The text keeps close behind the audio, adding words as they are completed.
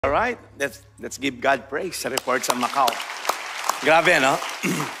All right, let's give God praise sa report sa Macau. Grabe, no?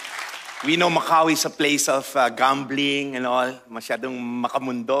 We know Macau is a place of gambling and all. Masyadong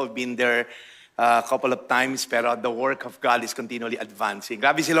makamundo. I've been there a couple of times, pero the work of God is continually advancing.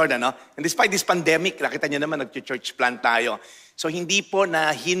 Grabe si Lord, ano? And despite this pandemic, nakita niyo naman, nag-church plant tayo. So hindi po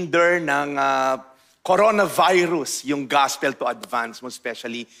na-hinder ng coronavirus yung gospel to advance, most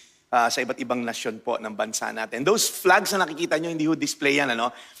especially sa iba't ibang nasyon po ng bansa natin. Those flags na nakikita nyo, hindi ho display yan, ano?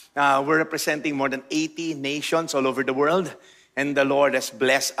 We're representing more than 80 nations all over the world. And the Lord has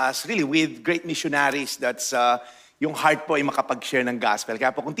blessed us really with great missionaries. That's yung heart po ay makapag-share ng gospel.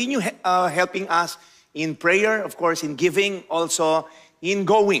 Kaya po continue helping us in prayer, of course, in giving, also in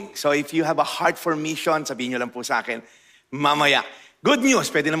going. So if you have a heart for mission, sabihin nyo lang po sa akin mamaya. Good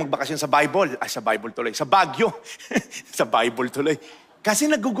news, pwede na magbakasyon sa Bible. Sa Bible tuloy. Sa Baguio. Sa Bible tuloy. Kasi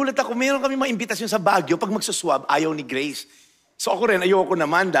nagugulat ako, meron kami mga imbitasyon sa Baguio, pag magsuswab, ayaw ni Grace. So ako rin, ayoko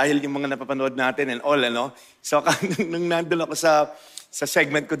naman dahil yung mga napapanood natin and all, ano. So nung nandun ako sa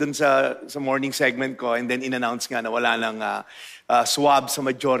segment ko dun sa morning segment ko, and then in-announce nga na wala nang swab sa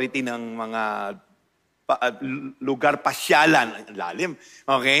majority ng mga lugar pasyalan. Lalim,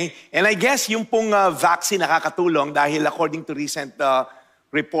 okay? And I guess yung pong vaccine nakakatulong dahil according to recent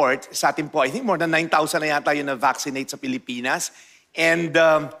report, sa atin po, I think more than 9,000 na yata yun na vaccinate sa Pilipinas. And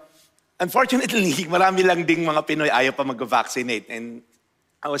unfortunately, marami lang ding mga Pinoy ayaw pa mag-vaccinate. And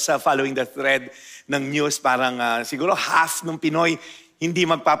I was following the thread ng news, parang siguro half ng Pinoy hindi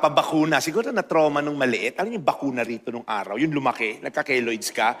magpapabakuna. Siguro na-trauma nung maliit. Alam yung bakuna rito nung araw, yung lumaki,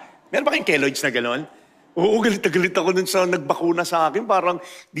 nagka-keloids ka. Meron ba kayong keloids na gano'n? Oo, galit ako dun sa nagbakuna sa akin. Parang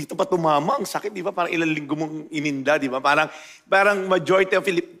dito pa tumama, ang sakit, di ba? Parang ilang linggo mong ininda, di ba? Parang majority of,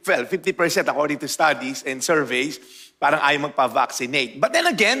 50% according to studies and surveys, parang ayaw magpa-vaccinate. But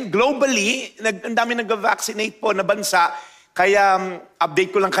then again, globally, ang dami nag-vaccinate po na bansa. Kaya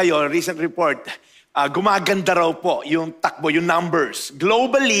update ko lang kayo, recent report, gumaganda raw po yung takbo, yung numbers.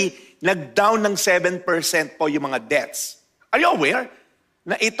 Globally, nag-down ng 7% po yung mga deaths. Are you aware?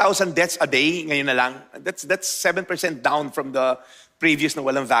 Na 8,000 deaths a day, ngayon na lang. That's 7% down from the previous na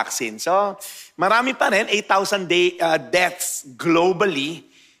walang vaccine. So, marami pa rin, 8,000 deaths globally.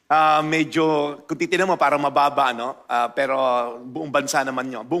 Medyo, kung titinan mo, parang mababa, no? Pero buong bansa naman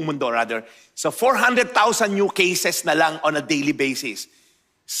yun, buong mundo rather. So 400,000 new cases na lang on a daily basis.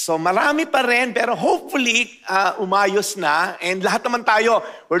 So marami pa rin, pero hopefully umayos na. And lahat naman tayo,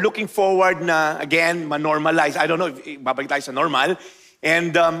 we're looking forward na, again, ma-normalize. I don't know if babalik tayo sa normal.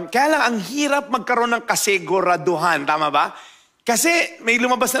 And kaya lang, ang hirap magkaroon ng kasiguraduhan, tama ba? Kasi may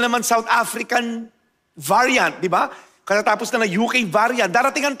lumabas na naman South African variant, di ba? Katapos na UK variant,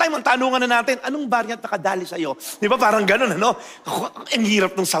 darating ang time, ang tanungan na natin, anong variant nakadali sa'yo? Di ba parang ganun, ano? Ang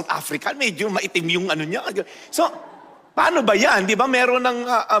hirap ng South Africa, medyo maitim yung ano niya. So, paano ba yan? Di ba meron ng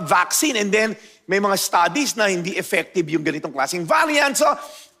vaccine and then may mga studies na hindi effective yung ganitong klaseng variant. So,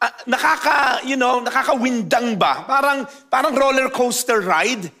 nakakawindang ba? Parang roller coaster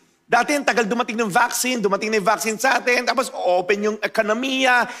ride. Dati ang tagal dumating ng vaccine, dumating na yung vaccine sa atin, tapos open yung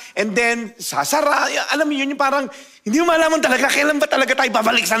ekonomiya, and then sasara. Alam mo yun, yung parang hindi mo malaman talaga kailan ba talaga tayo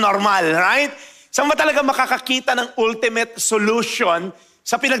babalik sa normal, right? Saan ba talaga makakakita ng ultimate solution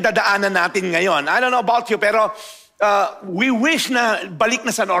sa pinagdadaanan natin ngayon? I don't know about you, pero we wish na balik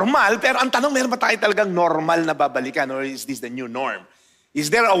na sa normal, pero ang tanong, meron ba tayo talagang normal na babalikan, or is this the new norm?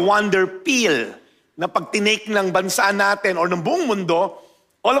 Is there a wonder pill na pag tinake ng bansa natin or ng buong mundo,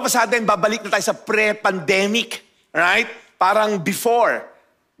 all of a sudden, babalik na tayo sa pre-pandemic, right? Parang before.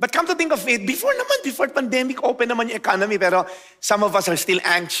 But come to think of it, before pandemic, open naman yung economy, pero some of us are still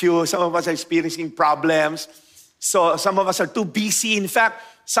anxious, some of us are experiencing problems, so some of us are too busy. In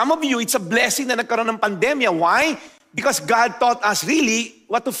fact, some of you, it's a blessing na nagkaroon ng pandemya. Why? Because God taught us really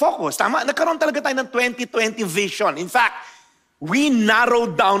what to focus. Tama? Nagkaroon talaga tayo ng 2020 vision. In fact, we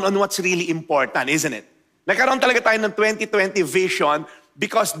narrowed down on what's really important, isn't it? Nagkaroon talaga tayo ng 2020 vision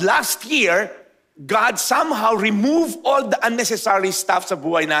because last year, God somehow removed all the unnecessary stuff sa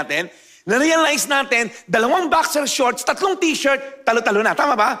buhay natin. Na-realize natin, 2 boxer shorts, 3 t-shirt, talo-talo na.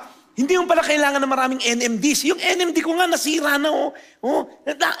 Tama ba? Hindi mo pala kailangan ng maraming NMDs. Yung NMD ko nga nasira na,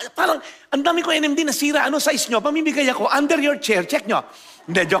 parang, ang dami ko NMD nasira. Ano size nyo? Pamimigay ako, under your chair. Check nyo.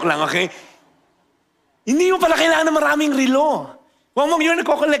 Hindi, joke lang, okay? Hindi mo pala kailangan ng maraming relo. Kung you're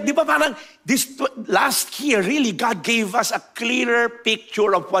nagko-collect, di ba parang last year, really, God gave us a clearer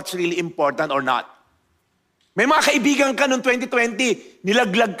picture of what's really important or not. May mga kaibigan ka noong 2020,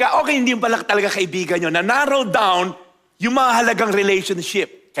 nilaglag ka, okay, hindi mo pala talaga kaibigan nyo, na-narrow down yung mga halagang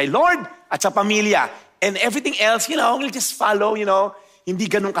relationship kay Lord at sa pamilya. And everything else, we'll just follow, hindi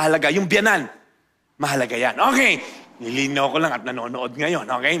ganun kahalaga. Yung biyanan, mahalaga yan. Okay, Nilinaw ko lang at nanonood ngayon.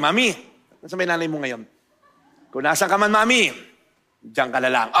 Okay, Mami? Nasaan ba yung nanay mo ngayon? Kung nasa ka man, Mami, diyan ka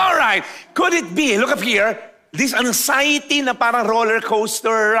na lang. Alright, could it be, look up here, this anxiety na parang roller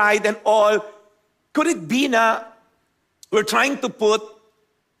coaster ride and all, could it be na we're trying to put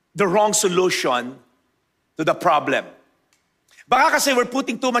the wrong solution to the problem? Baka kasi we're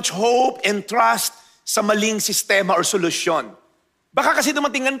putting too much hope and trust sa maling sistema or solusyon. Baka kasi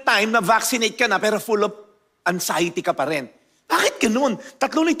dumating ang time na vaccinate ka na pero full of anxiety ka pa rin. Bakit ganun?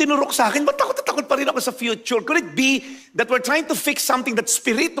 Tatlo na tinurok sa akin, ba't takot pa rin ako sa future? Could it be that we're trying to fix something that's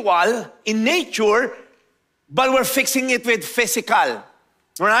spiritual in nature, but we're fixing it with physical?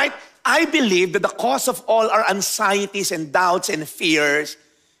 Alright? I believe that the cause of all our anxieties and doubts and fears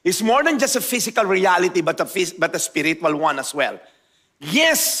is more than just a physical reality, but a spiritual one as well.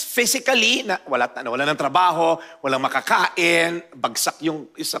 Yes, physically, wala ng trabaho, walang makakain, bagsak yung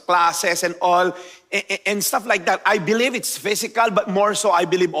sa classes and all, and stuff like that. I believe it's physical, but more so, I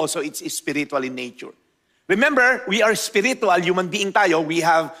believe also it's spiritual in nature. Remember, we are spiritual, human being tayo. We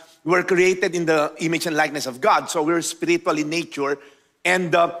were created in the image and likeness of God, so we're spiritual in nature.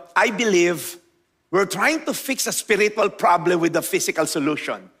 And I believe we're trying to fix a spiritual problem with a physical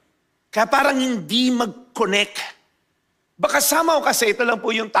solution. Kaya parang hindi mag-connect. Baka somehow kasi, ito lang po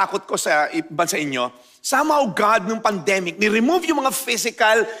yung takot ko sa iba sa inyo, somehow God nung pandemic, ni-remove yung mga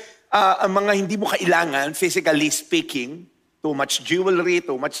physical, mga hindi mo kailangan, physically speaking, too much jewelry,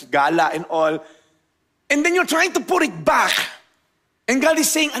 too much gala and all, and then you're trying to put it back. And God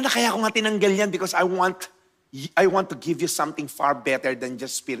is saying, kaya ko nga tinanggal yan because I want to give you something far better than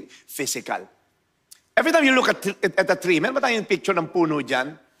just physical. Every time you look at a tree, meron ba tayong picture ng puno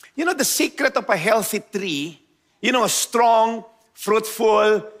dyan? You know, the secret of a healthy tree, you know, a strong,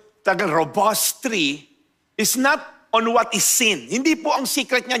 fruitful, robust tree is not on what is seen. Hindi po ang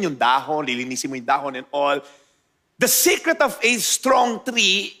secret niyan yung dahon, lilinisin mo yung dahon and all. The secret of a strong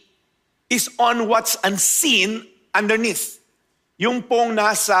tree is on what's unseen underneath. Yung pong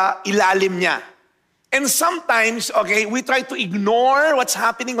nasa ilalim niya. And sometimes, okay, we try to ignore what's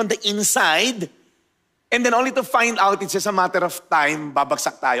happening on the inside and then only to find out it's just a matter of time,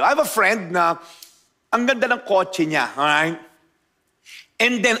 babagsak tayo. I have a friend na ang ganda ng kotse niya, alright?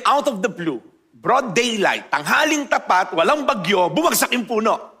 And then out of the blue, broad daylight, tanghaling tapat, walang bagyo, bumagsak yung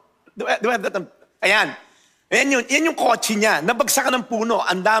puno. Do I have that? Ayan. Yan yung kotse niya. Nabagsakan ng puno,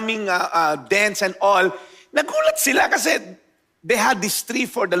 ang daming dents and all. Nagulat sila kasi they had this tree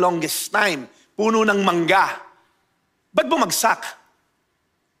for the longest time. Puno ng mangga. Ba't bumagsak?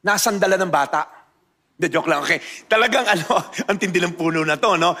 Nasandala ng bata. The joke lang, okay. Talagang ang tindi ng puno na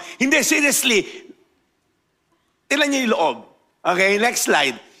to, no? Hindi, seriously. Tingnan niyo yung loob. Okay, next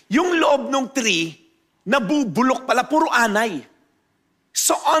slide. Yung loob ng tree, nabubulok pala, puro anay.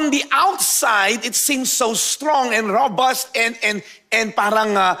 So on the outside, it seems so strong and robust and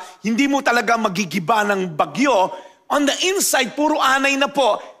parang hindi mo talaga magigiba ng bagyo. On the inside, puro anay na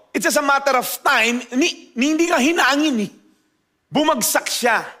po. It's just a matter of time, hindi ka hinangin eh. Bumagsak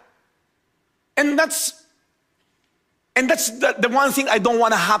siya. And that's the one thing I don't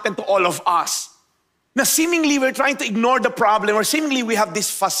want to happen to all of us. Na seemingly we're trying to ignore the problem or seemingly we have this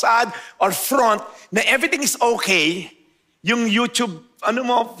facade or front na everything is okay. Yung YouTube,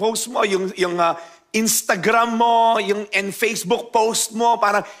 post mo, yung Instagram mo, and Facebook post mo,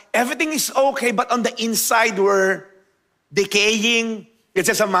 parang everything is okay but on the inside we're decaying. It's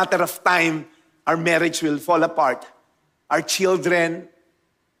just a matter of time. Our marriage will fall apart. Our children,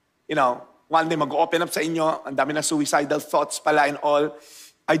 one day mag-open up sa inyo, ang dami na suicidal thoughts pala and all.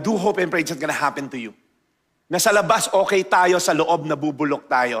 I do hope and pray it's not gonna happen to you. Nasa labas, okay tayo, sa loob,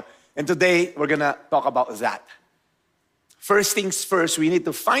 nabubulok tayo. And today, we're gonna talk about that. First things first, we need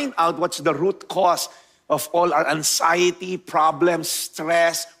to find out what's the root cause of all our anxiety, problems,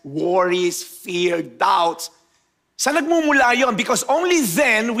 stress, worries, fear, doubts. Saan nagmumula yun? Because only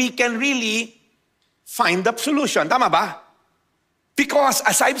then we can really find the solution. Tama ba? Because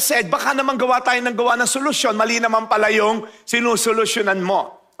as I've said, baka naman gawa ng solusyon, mali naman pala yung sinusolusyonan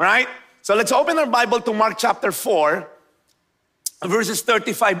mo. Right? So let's open our Bible to Mark chapter 4, verses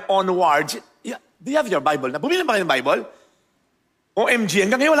 35 onwards. Yeah, do you have your Bible? Bumili ba kayo ng Bible? OMG,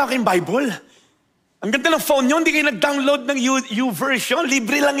 hanggang ngayon wala kayong Bible. Ang ganda ng phone nyo, hindi kayo nag-download ng U-version.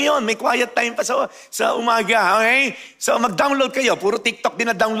 Libre lang yon, may quiet time pa sa umaga. Okay? So mag-download kayo, puro TikTok din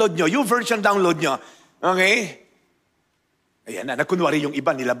na download nyo. U-version download nyo. Okay? Ayan na, nagkunwari yung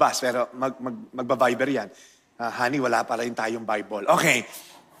iba nilabas, pero magba-Viber yan. Honey, wala pa rin tayong Bible. Okay.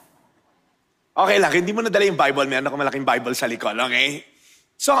 Okay lang, hindi mo nadala yung Bible, meron ako malaking Bible sa likod, okay?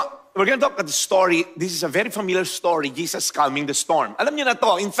 So, we're going to talk about the story. This is a very familiar story, Jesus calming the storm. Alam niyo na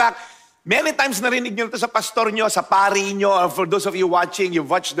to. In fact, Many times narinig nyo ito sa pastor nyo, sa pari nyo, or for those of you watching, you've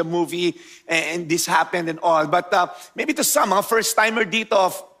watched the movie, and this happened and all. But maybe to some, mga first-timer dito,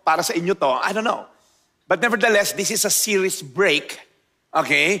 para sa inyo to, I don't know. But nevertheless, this is a series break.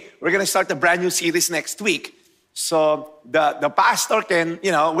 Okay? We're gonna start a brand new series next week. So, the pastor can,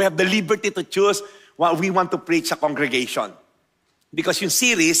 we have the liberty to choose what we want to preach sa congregation. Because yung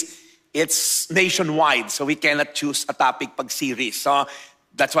series, it's nationwide. So, we cannot choose a topic pag series. So,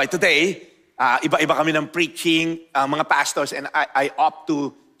 that's why today, iba-iba kami ng preaching, mga pastors, and I opt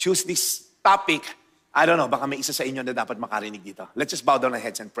to choose this topic. I don't know, baka may isa sa inyo na dapat makarinig dito. Let's just bow down our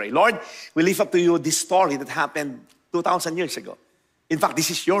heads and pray. Lord, we lift up to you this story that happened 2,000 years ago. In fact,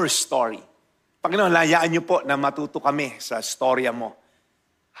 this is your story. Panginoon, layaan niyo po na matuto kami sa storya mo.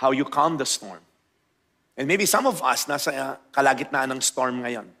 How you calm the storm. And maybe some of us nasa kalagitnaan ng storm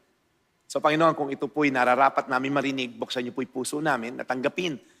ngayon. So Panginoon, kung ito po'y nararapat namin marinig, buksan niyo po'y puso namin na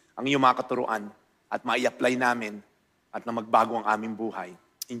tanggapin ang iyong mga katuruan at mai-apply namin at na magbago ang aming buhay.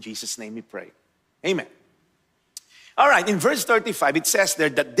 In Jesus' name we pray. Amen. Alright, in verse 35, it says there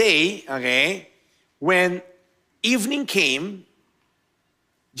that day, okay, when evening came,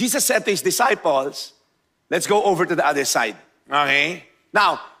 Jesus said to his disciples, let's go over to the other side. Okay?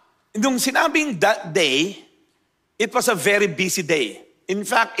 Now, nung sinabing that day, it was a very busy day. In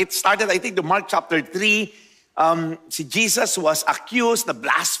fact, it started, I think, the Mark chapter 3. Si Jesus was accused na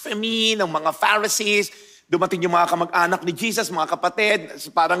blasphemy ng mga Pharisees. Dumating yung mga kamag-anak ni Jesus, mga kapatid.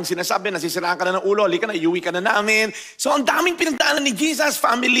 Parang sinasabi, nasisiraan ka na ng ulo, halika na, iuwi ka na namin. So, ang daming pinagdaanan ni Jesus,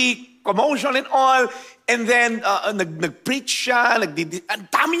 family commotion and all. And then, nag-preach siya, ang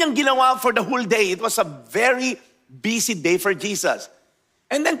dami niyang ginawa for the whole day. It was a very busy day for Jesus.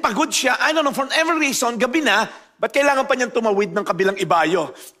 And then, pagod siya, I don't know, for every reason, gabi na, ba't kailangan pa niyang tumawid ng kabilang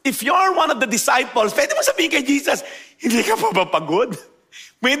ibayo? If you're one of the disciples, pwede mo sabihin kay Jesus, hindi ka pa ba pagod?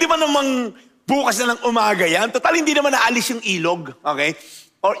 Pwede ba namang bukas na ng umaga yan? Total, hindi naman naalis yung ilog. Okay?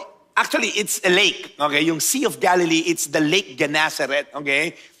 Or, actually, it's a lake. Okay? Yung Sea of Galilee, it's the Lake Gennesaret.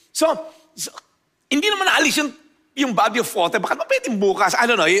 Okay? So hindi naman naalis yung body of water. Bakit pa pwedeng bukas? I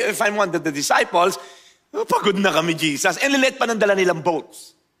don't know. If I'm one of the disciples, pagod na kami, Jesus. And lilit pa ng dala nilang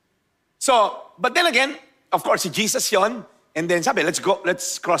boats. So, but then again, of course, si Jesus yon. And then sabi,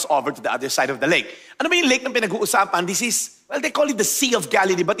 let's cross over to the other side of the lake. Ano ba yung lake na pinag-uusapan? This is, well, they call it the Sea of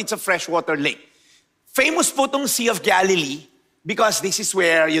Galilee, but it's a freshwater lake. Famous po itong Sea of Galilee because this is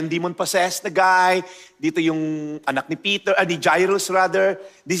where yung demon-possessed na guy, dito yung anak ni ni Jairus rather,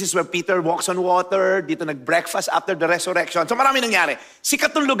 this is where Peter walks on water, dito nag-breakfast after the resurrection. So marami nangyari.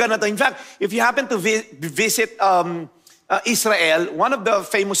 Sikat yung lugar na to. In fact, if you happen to visit Israel, one of the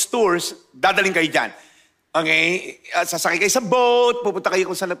famous tours, dadaling kayo dyan. Okay, sasakay kayo sa boat, pupunta kayo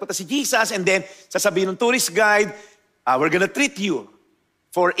kung saan nagpunta si Jesus, and then sasabihin ng tourist guide, we're gonna treat you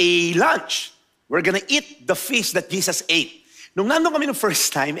for a lunch. We're gonna eat the fish that Jesus ate. Nung nandun kami the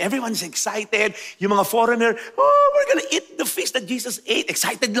first time, everyone's excited. Yung mga foreigner, we're gonna eat the fish that Jesus ate.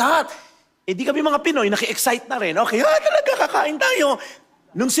 Excited lahat. Eh di kami mga Pinoy, naki-excite na rin. Okay, talaga kakain tayo.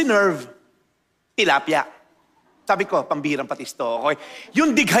 Nung sinerve, tilapia. Sabi ko, pambirang patis to. Okay?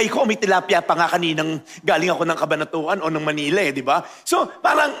 Yung dighay ko, may tilapia pa nga kaninang galing ako ng Kabanatuan o ng Manila, di ba? So,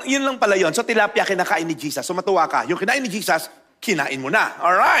 parang yun lang pala yun. So, tilapia kinakain ni Jesus. So, matuwa ka. Yung kinain ni Jesus, kinain mo na.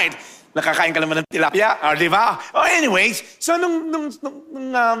 Alright. Nakakain ka naman ng tilapia. Di ba? Oh, anyways, so nung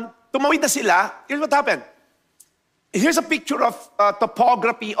tumawid na sila, here's what happened. Here's a picture of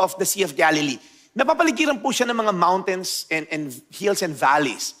topography of the Sea of Galilee. Napapaligiran po siya ng mga mountains and hills and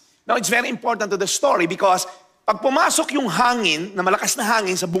valleys. Now, it's very important to the story because pag pumasok yung hangin, na malakas na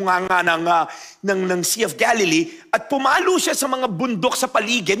hangin sa bunganga ng Sea of Galilee, at pumalo siya sa mga bundok sa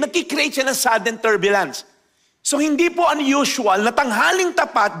paligid, nagkikreate siya ng sudden turbulence. So hindi po unusual na tanghaling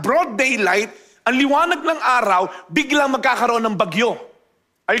tapat, broad daylight, ang liwanag ng araw, biglang magkakaroon ng bagyo.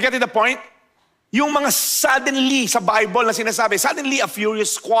 Are you getting the point? Yung mga suddenly sa Bible na sinasabi, suddenly a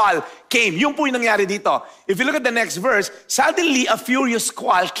furious squall came. Yung po yung nangyari dito. If you look at the next verse, suddenly a furious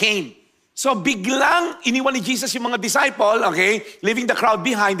squall came. So biglang iniwan ni Jesus yung mga disciple, okay, leaving the crowd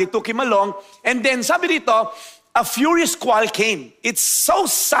behind, they took him along, and then sabi dito, a furious squall came. It's so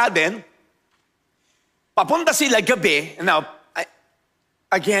sudden, papunta sila gabi. Now,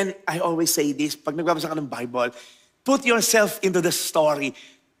 I always say this, pag nagbabasa ka ng Bible, put yourself into the story.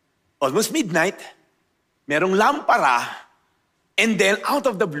 Almost midnight, merong lampara, and then out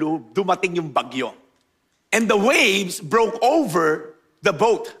of the blue, dumating yung bagyo. And the waves broke over the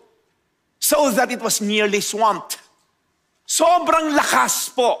boat so that it was nearly swamped. Sobrang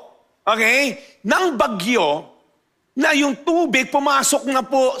lakas po, okay, ng bagyo na yung tubig pumasok na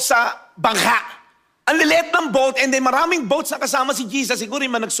po sa bangka. Ang liliit ng boat, and then maraming boats na kasama si Jesus. Siguro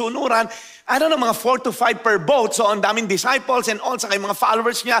yung mga nagsunuran, I don't know, mga 4 to 5 per boat. So, ang daming disciples and all, saka yung mga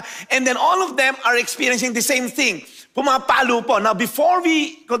followers niya. And then all of them are experiencing the same thing. Pumapalo po. Now, before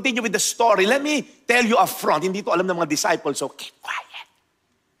we continue with the story, let me tell you up front, hindi to alam ng mga disciples, so keep quiet.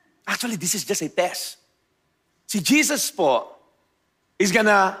 Actually, this is just a test. Si Jesus po is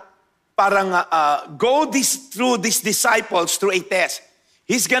gonna parang go through these disciples through a test.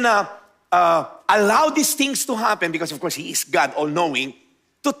 He's gonna allow these things to happen because, of course, He is God, all-knowing,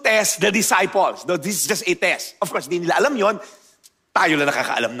 to test the disciples. Though this is just a test. Of course, hindi nila alam yon. Tayo lang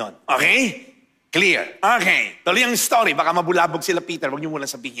nakakaalam nun. Okay? Clear. Okay. Tuloy ang story. Baka mabulabog sila, Peter. Huwag niyo muna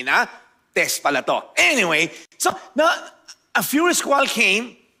sabihin, ha? Test pala to. Anyway, so, now, a furious squall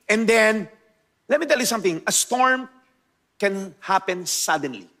came, and then, let me tell you something. A storm can happen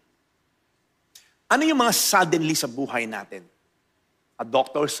suddenly. Ano yung mga suddenly sa buhay natin? A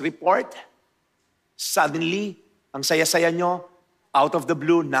doctor's report, suddenly, ang saya-saya nyo, out of the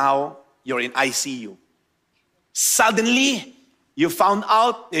blue, now, you're in ICU. Suddenly, you found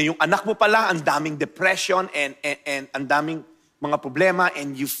out, yung anak mo pala, ang daming depression and ang daming mga problema,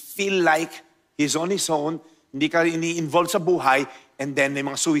 and you feel like he's on his own, hindi ka ini-involve sa buhay, and then may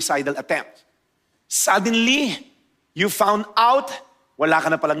mga suicidal attempts. Suddenly, you found out, wala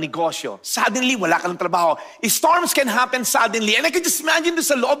ka na palang negosyo. Suddenly, wala ka ng trabaho. Storms can happen suddenly. And I can just imagine doon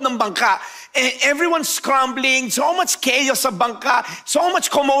sa loob ng bangka, everyone's scrambling, so much chaos sa bangka, so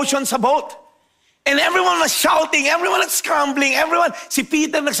much commotion sa boat. And everyone was shouting, everyone was scrambling, si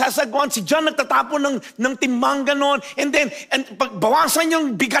Peter nagsasagwan, si John nagtatapon ng timbang ganon, and then, bawasan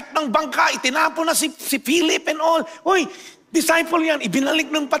yung bigat ng bangka, itinapon na si Philip and all. Uy, disciple yan, ibinalik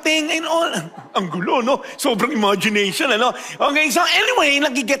ng pating and all. Ang gulo, no? Sobrang imagination, ano? Okay, so anyway,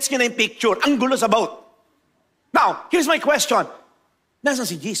 nagigets nyo na yung picture. Ang gulo sa boat. Now, here's my question. Nasaan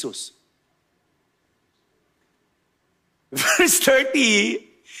si Jesus? Verse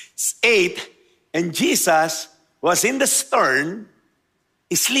 38, and Jesus was in the stern,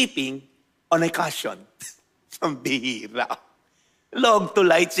 sleeping on a cushion. Ang bihira. Log to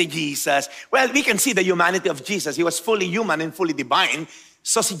light si Jesus. Well, we can see the humanity of Jesus. He was fully human and fully divine.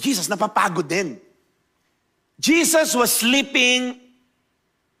 So si Jesus napapagod din. Jesus was sleeping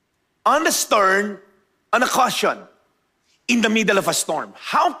on the stern on a cushion in the middle of a storm.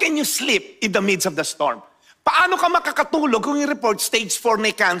 How can you sleep in the midst of the storm? Paano ka makakatulog kung i-report stage 4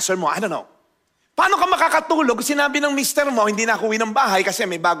 na cancer mo? I don't know. Paano ka makakatulog kung sinabi ng mister mo, hindi na ako uwi ng bahay kasi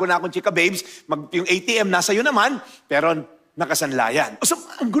may bago na akong chika babes, yung ATM nasa iyo naman, pero nakasanlayan. So,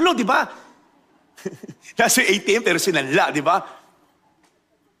 ang gulo, di ba? Nasa ATM pero sinanla, di ba?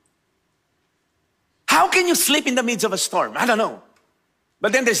 How can you sleep in the midst of a storm? I don't know.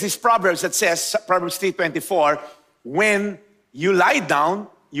 But then there's this Proverbs that says, Proverbs 3:24, when you lie down,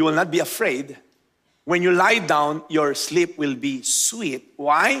 you will not be afraid. When you lie down, your sleep will be sweet.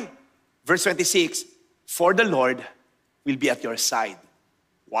 Why? Verse 26, for the Lord will be at your side.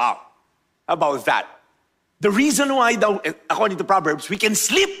 Wow. How about that? The reason why, according to Proverbs, we can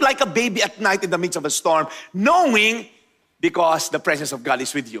sleep like a baby at night in the midst of a storm, knowing because the presence of God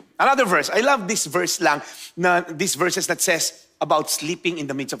is with you. Another verse. I love this verse lang, these verses that says about sleeping in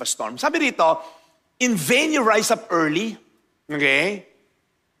the midst of a storm. Sabi dito, in vain you rise up early. Okay?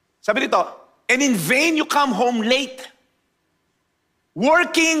 Sabi dito, and in vain you come home late.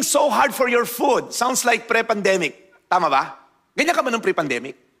 Working so hard for your food. Sounds like pre-pandemic. Tama ba? Ganyan ka ba ng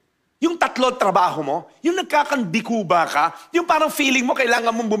pre-pandemic? Yung tatlo trabaho mo, yung nagkakandikuba ka, yung parang feeling mo,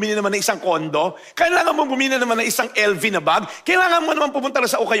 kailangan mong bumili naman ng isang kondo, kailangan mong bumili naman ng isang LV na bag, kailangan mo naman pumunta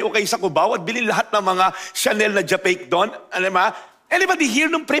sa ukay-ukay sa Cubao at bilhin lahat ng mga Chanel na Japake doon. Alam mo? Anybody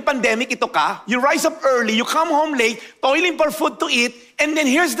here nung pre-pandemic, ito ka, you rise up early, you come home late, toiling for food to eat, and then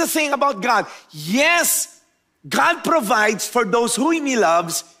here's the thing about God. Yes, God provides for those whom He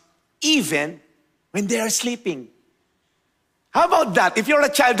loves, even when they are sleeping. How about that? If you're a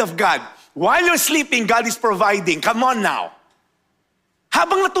child of God, while you're sleeping, God is providing. Come on now.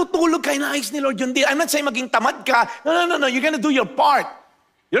 Habang natutulog ka, inaayos ni Lord yun. I'm not saying maging tamad ka. No. You're gonna do your part.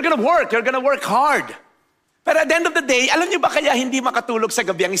 You're gonna work. You're gonna work hard. Pero at the end of the day, alam niyo ba kaya hindi makatulog sa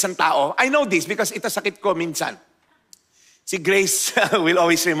gabi ang isang tao? I know this because ito sakit ko minsan. Si Grace will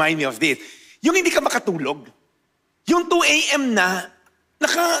always remind me of this. Yung hindi ka makatulog, yung 2 a.m. na,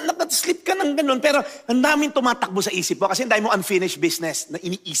 naka-sleep ka ng ganun, pero ang daming tumatakbo sa isip mo kasi ang dami mo unfinished business na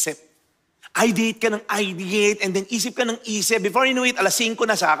iniisip. Ideate ka ng ideate, and then isip ka ng isip. Before you know it, 5:00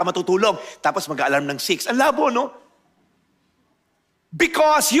 na, saka ka matutulog. Tapos mag-alarm ng 6. Ang labo, no?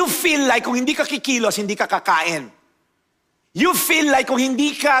 Because you feel like kung hindi ka kikilos, hindi ka kakain. You feel like kung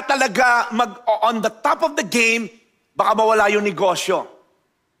hindi ka talaga on the top of the game, baka mawala yung negosyo.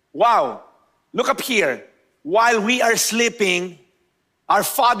 Wow. Look up here. While we are sleeping, our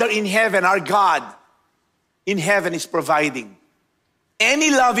Father in heaven, our God in heaven is providing.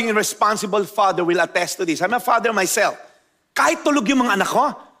 Any loving and responsible father will attest to this. I'm a father myself. Kahit tulog yung mga anak ko,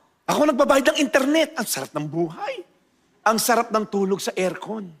 ako nagbabayad ng internet. Ang sarap ng buhay. Ang sarap ng tulog sa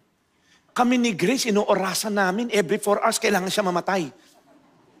aircon. Kami ni Grace, inoorasan namin, every 4 hours kailangan siya mamatay.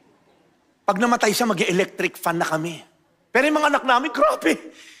 Pag namatay siya, mag-electric fan na kami. Pero yung mga anak namin, grabe.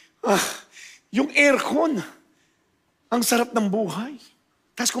 Yung aircon, ang sarap ng buhay.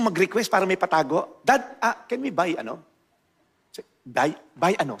 Tapos kung mag-request para may patago, Dad, can we buy ano?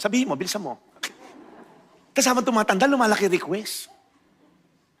 Buy ano? Sabihin mo, bilisan mo. Tapos habang tumatanda, lumalaki request.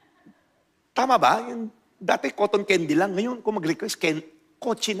 Tama ba? Yung dati cotton candy lang. Ngayon, kung mag-request,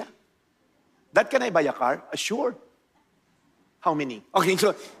 kotse na. Dad, can I buy a car? Sure. How many? Okay,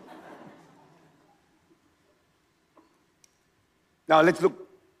 so... Now, let's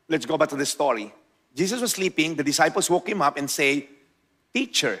go back to the story. Jesus was sleeping. The disciples woke him up and say,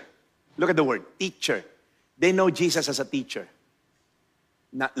 Teacher. Look at the word, teacher. They know Jesus as a teacher.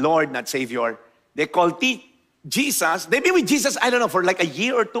 Not Lord, not Savior. They call Jesus. They've been with Jesus, I don't know, for like a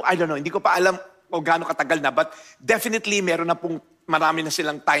year or two. I don't know. Hindi ko pa alam o gaano katagal na. But definitely, meron na pong marami na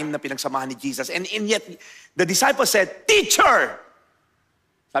silang time na pinagsamahan ni Jesus. And yet, the disciples said, Teacher!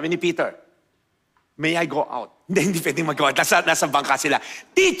 Sabi ni Peter, may I go out? Hindi pwedeng mag-go out. Nasa bangka sila.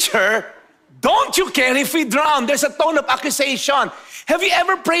 Teacher, don't you care if we drown? There's a tone of accusation. Have you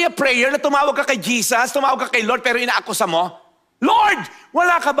ever prayed a prayer na tumawag ka kay Jesus, tumawag ka kay Lord, pero inaakusa mo? Lord,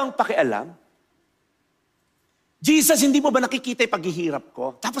 wala ka bang pakialam? Jesus, hindi mo ba nakikita yung paghihirap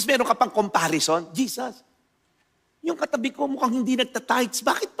ko? Tapos meron ka pang comparison? Jesus, yung katabi ko mukhang hindi nagtatights.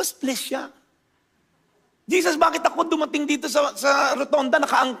 Bakit pa bless siya? Jesus, bakit ako dumating dito sa rotonda,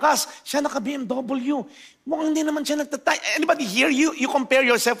 nakaangkas? Siya naka-BMW. Mukhang hindi naman siya nagtatights. Anybody here, you compare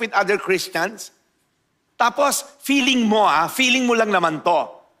yourself with other Christians? Tapos, feeling mo lang naman to.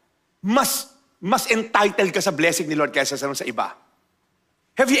 Mas entitled ka sa blessing ni Lord kaysa sa iba.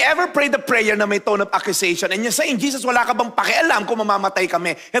 Have you ever prayed a prayer na may tone of accusation and you're saying, Jesus, wala ka bang pakialam kung mamamatay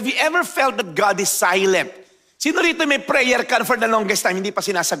kami? Have you ever felt that God is silent? Sino rito may prayer ka for the longest time, hindi pa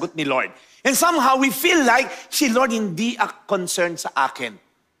sinasagot ni Lord? And somehow we feel like, si Lord hindi concerned sa akin.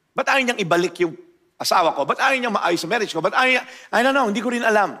 Ba't ayaw niyang ibalik yung asawa ko? Ba't ayaw niyang maayos sa marriage ko? Ba't ayaw, I don't know, hindi ko rin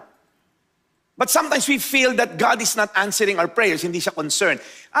alam. But sometimes we feel that God is not answering our prayers, hindi siya concerned.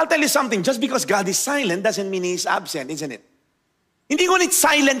 I'll tell you something, just because God is silent doesn't mean He is absent, isn't it? Hindi ngunit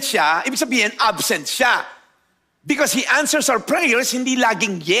silent siya, ibig sabihin absent siya. Because He answers our prayers, hindi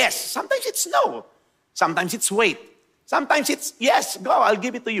laging yes. Sometimes it's no. Sometimes it's wait. Sometimes it's yes, go, I'll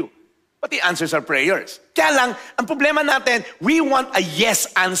give it to you. But He answers our prayers. Kaya lang, ang problema natin, we want a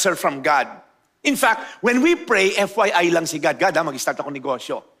yes answer from God. In fact, when we pray, FYI lang si God, mag-start ako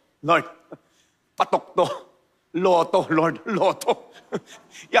negosyo. Lord, patok to. Loto, Lord, loto.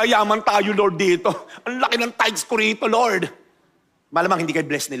 Yayaman tayo, Lord, dito. Ang laki ng tithes ko rito, Lord. Malamang hindi kayo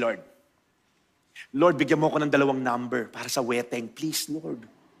bless ni Lord. Lord, bigyan mo ko ng 2 number para sa wedding. Please, Lord.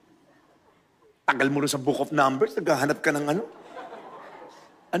 Tagal mo rin sa book of numbers, naghahanap ka ng ano?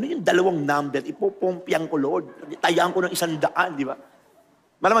 Ano yung 2 number? Ipopompiang ko, Lord. Tayaan ko ng 100, di ba?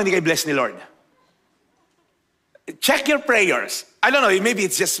 Malamang hindi kayo bless ni Lord. Check your prayers. I don't know, maybe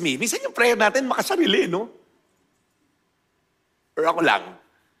it's just me. Minsan yung prayer natin makasarili, no? Or ako lang.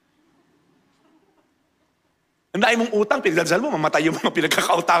 Ang dahil mong utang, pinagdasal mo, mamatay yung mga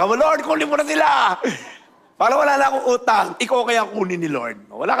pinagkakautangan mo. Lord, kunin mo na sila. Para wala na akong utang, ikaw kaya kunin ni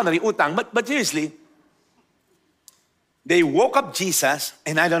Lord. Wala ka na rin utang. But seriously, they woke up Jesus,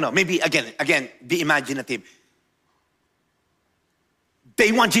 and I don't know, maybe again, be imaginative.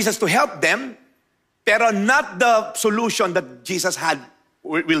 They want Jesus to help them, pero not the solution that Jesus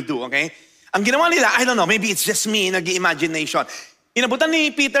will do, okay? Ang ginawa nila, I don't know, maybe it's just me, nag-imagination. Inabutan ni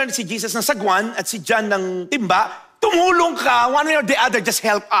Peter si Jesus ng sagwan at si John ng timba, tumulong ka, one way or the other, just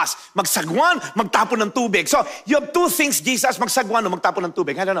help us. Magsagwan, magtapon ng tubig. So, you have 2 things, Jesus, magsagwan o magtapon ng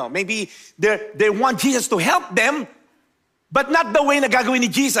tubig. I don't know, maybe they want Jesus to help them, but not the way na gagawin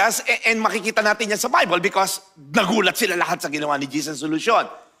ni Jesus, and makikita natin yan sa Bible because nagulat sila lahat sa ginawa ni Jesus solution.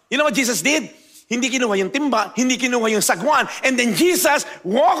 You know what Jesus did? Hindi kinuha yung timba, hindi kinuha yung sagwan, and then Jesus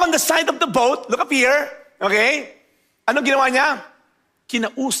walked on the side of the boat, look up here, okay? Ano ginawa niya?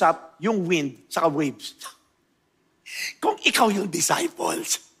 Kinausap yung wind sa waves. Kung ikaw yung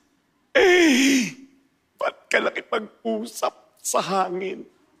disciples, ba't ka nakipag-usap sa hangin?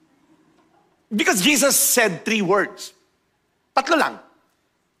 Because Jesus said 3 words. 3 lang.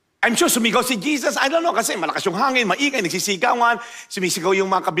 I'm sure sumigaw si Jesus, I don't know, kasi malakas yung hangin, maingay, nagsisigawan, sumisigaw yung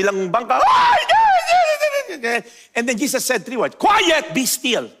mga kabilang bangka. And then Jesus said 3 words, quiet, be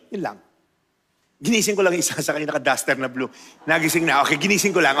still. Yun lang. Ginising ko lang isa sa kanya naka-duster na blue. Nagising na. Okay, ginising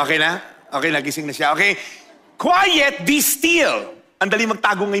ko lang. Okay na? Okay, nagising na siya. Okay. Quiet, be still. Ang dali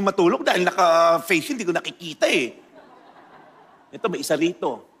magtago ngayon matulog dahil naka-face shield, hindi ko nakikita eh. Ito, may isa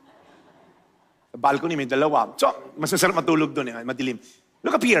rito. Sa balcony, may dalawa. So, mas masarap matulog doon eh, madilim.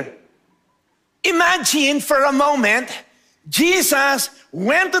 Look up here. Imagine for a moment, Jesus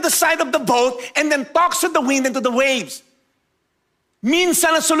went to the side of the boat and then talks to the wind and to the waves.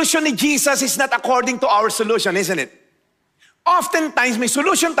 Minsan, ang solusyon ni Jesus is not according to our solution, isn't it? Oftentimes, may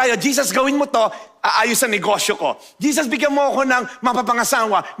solution tayo. Jesus, gawin mo to, aayos sa negosyo ko. Jesus, bigyan mo ako ng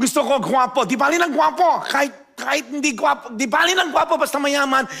mapapangasawa. Gusto ko gwapo. Di bali ng gwapo. Kahit hindi gwapo. Di bali ng gwapo, basta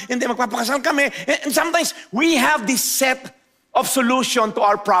mayaman. Hindi, magpapakasal kami. And sometimes, we have this set of solution to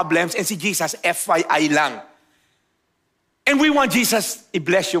our problems. And si Jesus, FYI lang. And we want Jesus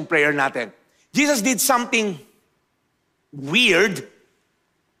i-bless yung prayer natin. Jesus did something weird.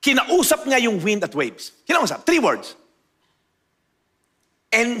 Kinausap niya yung wind at waves. Kinausap. 3 words.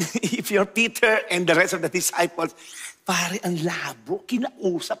 And if you're Peter and the rest of the disciples, pare, ang labo,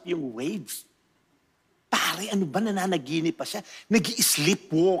 kinausap yung waves. Pare, ano ba, nananaginip pa siya?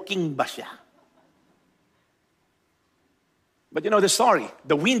 Nag-sleepwalking ba siya? But you know the story.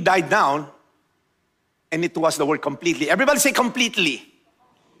 The wind died down and it was the word completely. Everybody say completely.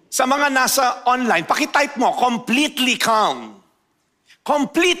 Sa mga nasa online, pakitype mo, completely calm.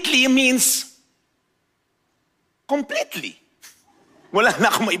 Completely means completely. Wala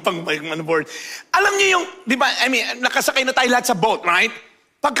na akong maipang word. Alam niyo yung, di ba, nakasakay na tayo lahat sa boat, right?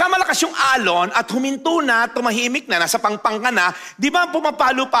 Pagka malakas yung alon at huminto na, tumahimik na, nasa pangpang ka na, di ba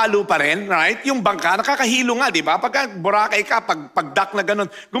pumapalo-palo pa rin, right? Yung bangka, nakakahilo nga, di ba? Pagka Boracay ka, pag-dock na ganun,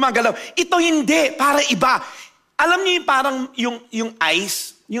 gumagalaw. Ito hindi, para iba. Alam niyo yung parang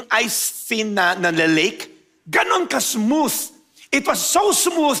yung ice thin na lake, ganun ka-smooth. It was so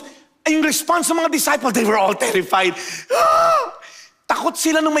smooth, yung response ng mga disciples, they were all terrified. Ah! Takot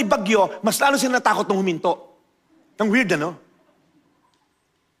sila nung may bagyo, mas lalo sila natakot nung huminto. Ang weird, ano?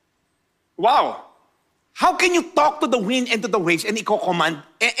 Wow! How can you talk to the wind and to the waves and i-command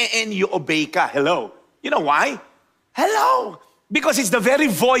and you obey ka? Hello? You know why? Hello! Because it's the very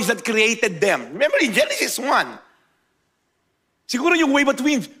voice that created them. Remember in Genesis 1, siguro yung wave at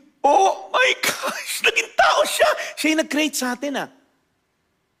wind, oh my gosh, naging tao siya. Siya yung nag-create sa atin, ah.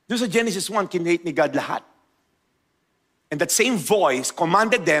 Doon sa Genesis 1, kinreate ni God lahat. And that same voice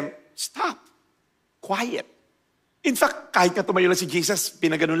commanded them, stop, quiet. In fact, kahit nga tumayo lang si Jesus,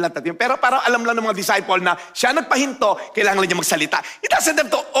 pinaganon lang. Pero parang alam lang ng mga disciple na siya nagpahinto, kailangan lang niya magsalita. He doesn't have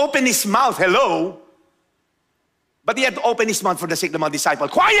to open his mouth, hello? But he had to open his mouth for the sake of mga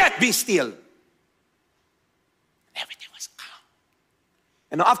disciple. Quiet, be still. Everything was calm.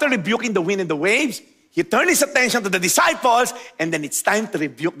 And after rebuking the wind and the waves, he turned his attention to the disciples, and then it's time to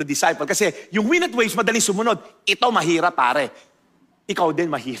rebuke the disciples. Kasi yung wind at waves, madaling sumunod. Ito mahirap, pare. Ikaw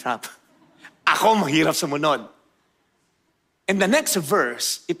din mahirap. Ako mahirap sumunod. And the next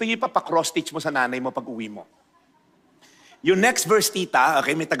verse, ito yung ipapakross-stitch mo sa nanay mo pag uwi mo. Yung next verse, tita,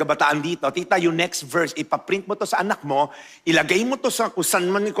 okay, may tagabataan dito. Tita, yung next verse, ipaprint mo to sa anak mo, ilagay mo to sa kung saan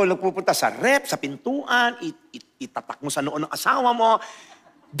man ikaw nagpupunta, sa rep, sa pintuan, itatak mo sa noon ng asawa mo.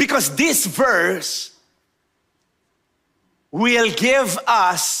 Because this verse will give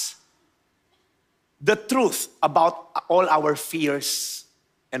us the truth about all our fears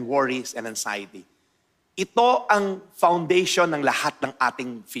and worries and anxiety. Ito ang foundation ng lahat ng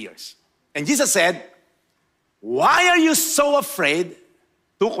ating fears. And Jesus said, why are you so afraid?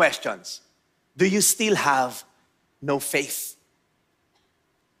 2 questions. Do you still have no faith?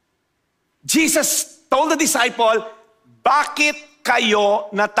 Jesus told the disciple, bakit kayo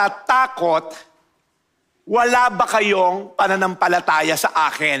natatakot? Wala ba kayong pananampalataya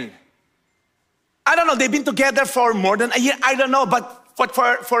sa akin? I don't know, they've been together for more than a year. I don't know, but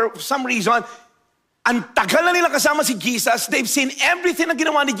for some reason, ang tagal na nila kasama si Jesus. They've seen everything na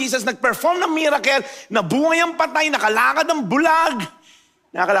ginawa ni Jesus. Nag-perform ng miracle, nabuhay ang patay, nakalakad ang bulag.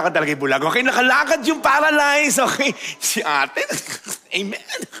 Nakalakad talaga yung bulag. Okay, nakalakad yung paralyzed. Okay, si ate, amen.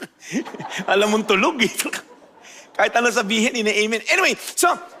 Alam mong tulog eh. Kahit ano sabihin, ina-amen. Anyway, so,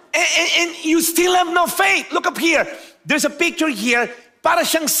 and you still have no faith. Look up here. There's a picture here, para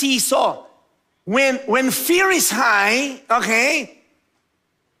siyang seesaw. When fear is high, okay,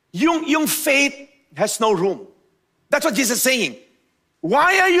 yung faith has no room. That's what Jesus is saying.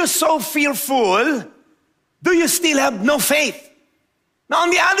 Why are you so fearful? Do you still have no faith? Now, on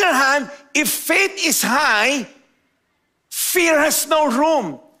the other hand, if faith is high, fear has no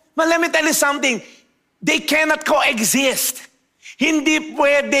room. But let me tell you something. They cannot coexist. Hindi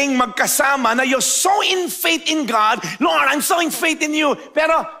pwedeng magkasama na you're so in faith in God, Lord, I'm so in faith in you.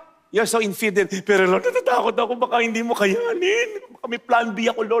 Pero You're so infidel. Pero Lord, natatakot ako, baka hindi mo kayanin. Baka may plan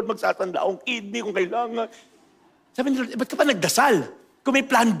B ako, Lord, magsatanda akong kidney kung kailangan. Sabi ni Lord, ba't ka pa nagdasal? Kung may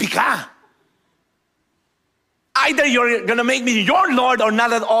plan B ka. Either you're gonna make me your Lord or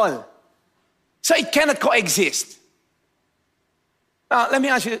not at all. So it cannot coexist. Now, let me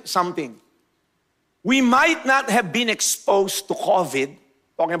ask you something. We might not have been exposed to COVID,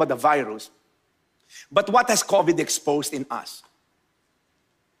 talking about the virus, but what has COVID exposed in us?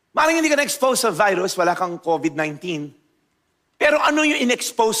 Maring hindi ka na-expose sa virus, wala kang COVID-19. Pero ano yung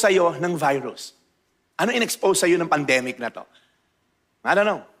in-expose sa'yo ng virus? Ano in-expose sa'yo ng pandemic na to? I don't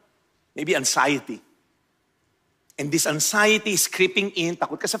know. Maybe anxiety. And this anxiety is creeping in.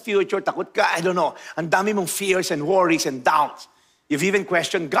 Takot ka sa future, takot ka, I don't know. Ang dami mong fears and worries and doubts. You've even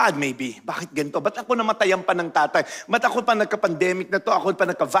questioned God maybe. Bakit ganito? Ba't ako namatayan pa ng tatay? Ba't ako pa nagka-pandemic na to? Ako pa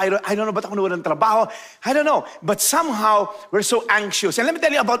nagka-virus? I don't know. Ba't ako nawalan ng trabaho? I don't know. But somehow, we're so anxious. And let me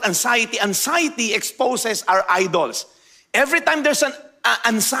tell you about anxiety. Anxiety exposes our idols. Every time there's an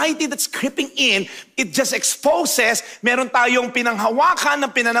anxiety that's creeping in, it just exposes, meron tayong pinanghawakan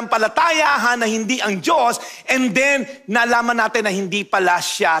ng pinanampalatayahan na hindi ang Diyos, and then nalaman natin na hindi pala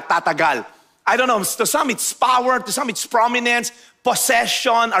siya tatagal. I don't know, to some it's power, to some it's prominence,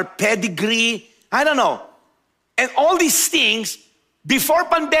 possession, or pedigree. I don't know. And all these things, before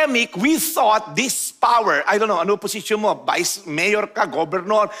pandemic, we thought this power, I don't know, ano position mo? Vice mayor ka,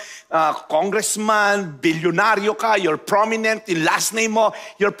 governor, congressman, bilyonaryo ka, you're prominent, yung last name mo,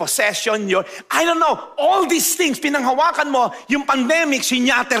 your possession, your, I don't know, all these things, pinanghawakan mo, yung pandemic,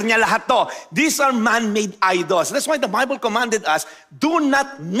 sinyater niya lahat to. These are man-made idols. That's why the Bible commanded us, do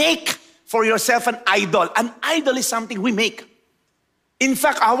not make for yourself an idol. An idol is something we make. In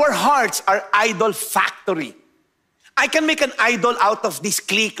fact, our hearts are idol factory. I can make an idol out of this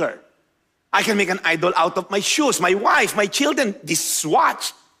clicker. I can make an idol out of my shoes, my wife, my children, this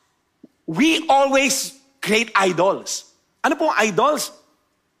watch. We always create idols. Ano pong idols?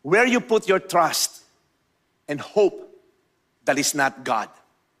 Where you put your trust and hope that is not God.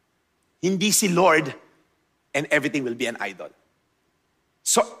 Hindi si Lord, and everything will be an idol.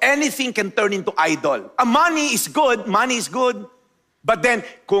 So anything can turn into idol. Money is good. But then,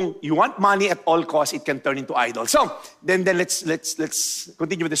 kung you want money at all costs, it can turn into idol. So, then let's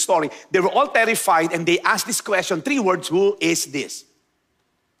continue with the story. They were all terrified, and they asked this question, 3 words, who is this?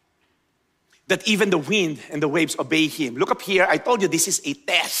 That even the wind and the waves obey him. Look up here, I told you this is a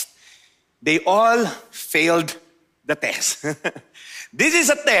test. They all failed the test. This is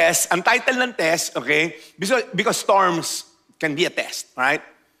a test, ang title ng test, okay? Because storms can be a test, right?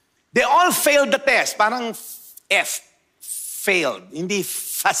 They all failed the test. Parang F. Failed. Hindi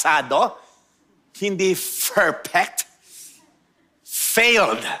fasado. Hindi perfect.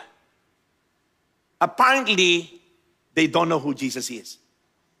 Failed. Apparently, they don't know who Jesus is.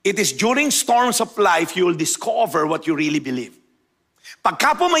 It is during storms of life you will discover what you really believe.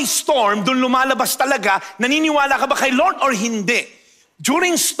 Pagka po may storm, dun lumalabas talaga, naniniwala ka ba kay Lord or hindi?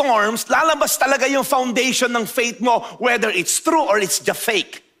 During storms, lalabas talaga yung foundation ng faith mo, whether it's true or it's just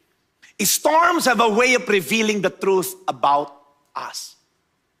fake. Storms have a way of revealing the truth about us.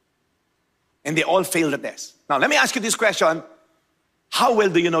 And they all fail the test. Now, let me ask you this question. How well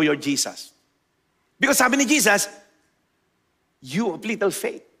do you know your Jesus? Because sabi ni Jesus, you have little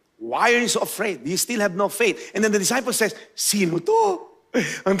faith. Why are you so afraid? You still have no faith. And then the disciple says, sino to?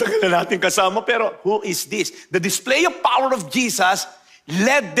 Ang tagal na natin kasama, pero who is this? The display of power of Jesus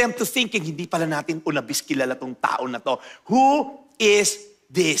led them to thinking, hindi pala natin unabis kilala tong tao na to. Who is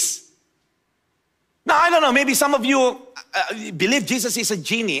this? Now, I don't know, maybe some of you believe Jesus is a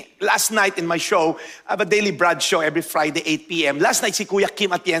genie. Last night in my show, I have a Daily Brad show every Friday, 8 p.m. Last night, si Kuya Kim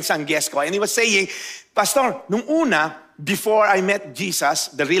Atienza ang guest ko. And he was saying, Pastor, nung una, before I met Jesus,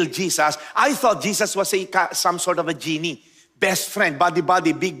 the real Jesus, I thought Jesus was some sort of a genie. Best friend,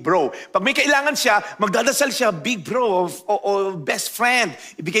 buddy, big bro. Pag may kailangan siya, magdadasal siya, big bro o best friend.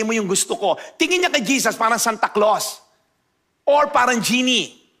 Ibigay mo yung gusto ko. Tingin niya kay Jesus, parang Santa Claus. Or parang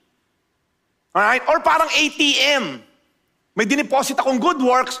genie. Alright? Or parang ATM. May dineposit akong good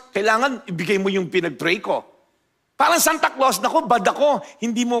works, kailangan ibigay mo yung pinag-pray ko. Parang Santa Claus, nako, bad ako.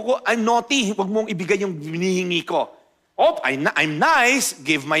 Hindi mo ko, I'm naughty, huwag mong ibigay yung hinihingi ko. Oh, I'm nice,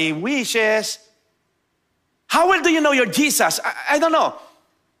 give my wishes. How well do you know your Jesus? I don't know.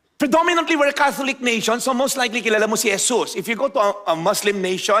 Predominantly, we're a Catholic nation, so most likely kilala mo si Jesus. If you go to a Muslim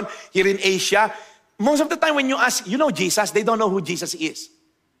nation here in Asia, most of the time when you ask, you know Jesus, they don't know who Jesus is.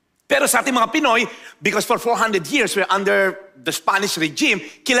 Pero sa ating mga Pinoy, because for 400 years, we're under the Spanish regime,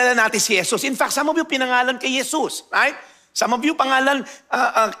 kilala natin si Jesus. In fact, some of you pinangalan kay Jesus, right? Some of you pangalan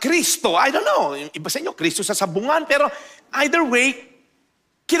Kristo. I don't know. Iba sa inyo, Kristo sa sabungan. Pero either way,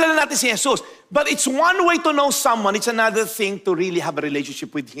 Kilala natin si Jesus. But it's one way to know someone. It's another thing to really have a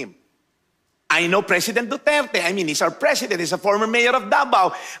relationship with Him. I know President Duterte. I mean, he's our president. He's a former mayor of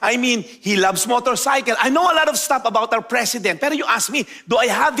Davao. I mean, he loves motorcycle. I know a lot of stuff about our president. Pero you ask me, do I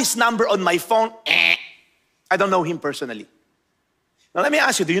have his number on my phone? I don't know him personally. Now, let me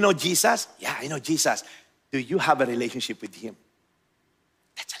ask you, do you know Jesus? Yeah, I know Jesus. Do you have a relationship with Him?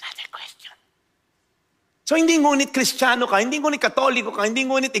 That's another question. So, hindi ngunit Kristiyano ka, hindi ngunit Katoliko ka, hindi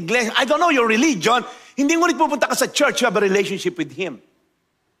ngunit Iglesia, I don't know your religion, hindi ngunit pupunta ka sa church, you have a relationship with Him.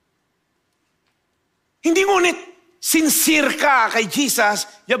 Hindi ngunit sincere ka kay Jesus,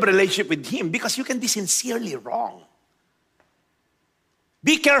 you have a relationship with Him because you can be sincerely wrong.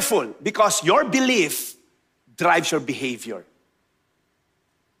 Be careful because your belief drives your behavior.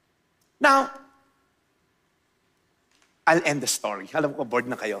 Now, I'll end the story. Alam ko, bored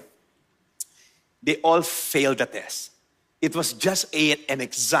na kayo. They all failed the test. It was just an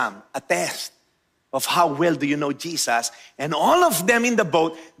exam, a test of how well do you know Jesus. And all of them in the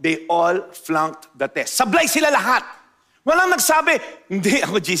boat, they all flunked the test. Sablay sila lahat. Walang nagsabi, hindi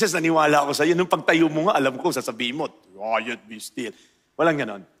ako Jesus, naniwala ako sa'yo. Nung pagtayo mo nga, alam ko, sasabihin mo, quiet, be still. Walang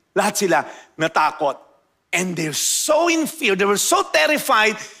ganon. Lahat sila natakot. And they're so in fear, they were so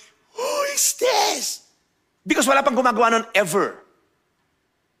terrified, who is this? Because wala pang gumagawa nun ever.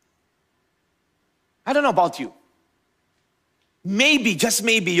 I don't know about you. Maybe, just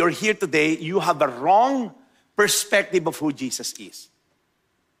maybe, you're here today, you have a wrong perspective of who Jesus is.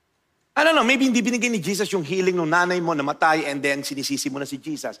 I don't know, maybe hindi binigay ni Jesus yung healing ng nanay mo namatay and then sinisisi mo na si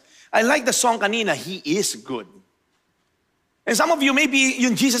Jesus. I like the song kanina, He is good. And some of you, maybe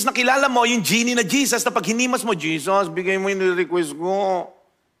yung Jesus na kilala mo, yung genie na Jesus, na pag hinimas mo, Jesus, bigay mo yung request ko.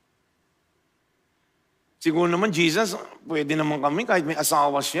 Siguro naman, Jesus, pwede naman kami, kahit may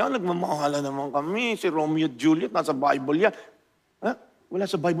asawa siya, nagmamahala naman kami. Si Romeo at Juliet, nasa Bible yan. Ha? Wala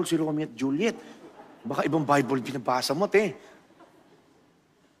sa Bible si Romeo at Juliet. Baka ibang Bible binabasa mo, te.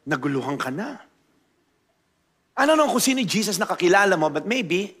 Naguluhan ka na. I don't know kung sino Jesus na kakilala mo, but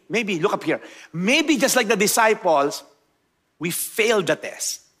maybe, look up here. Maybe just like the disciples, we failed the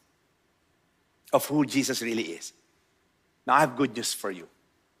test of who Jesus really is. Now, I have good news for you.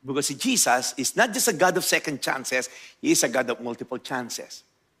 Because Jesus is not just a God of second chances, He is a God of multiple chances.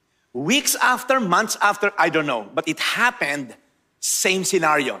 Weeks after, months after, I don't know. But it happened, same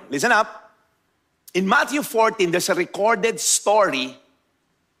scenario. Listen up. In Matthew 14, there's a recorded story.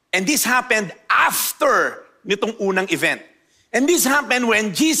 And this happened after nitong unang event. And this happened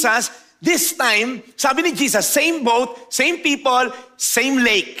when Jesus, this time, sabi ni Jesus, same boat, same people, same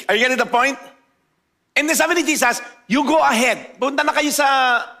lake. Are you getting the point? And then sabi ni Jesus, you go ahead. Punta na kayo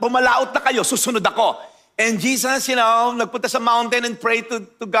sa, pumalaot na kayo, susunod ako. And Jesus, nagpunta sa mountain and prayed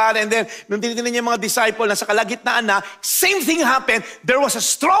to God. And then, nung tinitingnan niya yung mga disciple na sa kalagitnaan na, same thing happened. There was a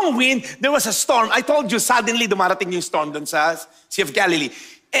strong wind, there was a storm. I told you, suddenly dumarating yung storm dun sa Sea of Galilee.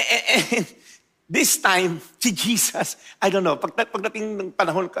 And this time, si Jesus, I don't know, pagdating ng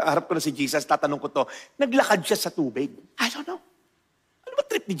panahon, harap ko na si Jesus, tatanong ko to, naglakad siya sa tubig. I don't know. Ano ba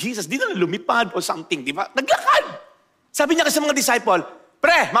trip ni Jesus? Di na lumipad o something, di ba? Naglakad! Sabi niya kasi sa mga disciple,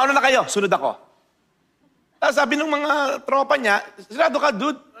 pre, mauna na kayo, sunod ako. Tapos sabi ng mga tropa niya, sarado ka,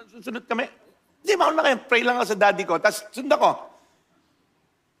 dude, sunod kami. Hindi, mauna na kayo, pray lang ako sa daddy ko, tapos sunod ako.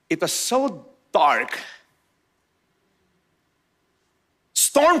 It was so dark.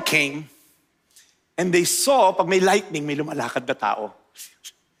 Storm came, and they saw, pag may lightning, may lumalakad na tao.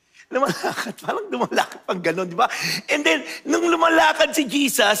 Lumalakad, parang lumalakad pang gano'n, di ba? And then, nung lumalakad si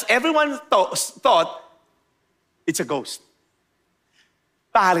Jesus, everyone thought, it's a ghost.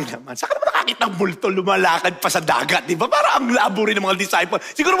 Pare naman, saan ka naman nakakita ng multo lumalakad pa sa dagat, di ba? Parang ang labo rin ng mga disciple.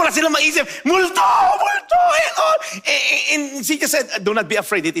 Siguro wala silang maisip, multo! And Jesus said, do not be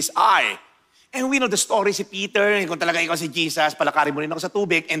afraid, it is I. And we know the story si Peter, kung talaga ikaw si Jesus, palakarin mo rin ako sa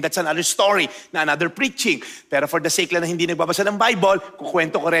tubig, and that's another story, na another preaching. Pero for the sake lang na hindi nagbabasa ng Bible,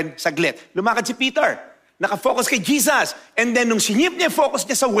 kukwento ko rin saglit. Lumakad si Peter, nakafocus kay Jesus, and then nung sinip niya, focus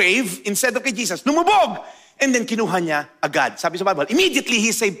niya sa wave, instead of kay Jesus, lumubog! And then kinuha niya agad. Sabi sa Bible, immediately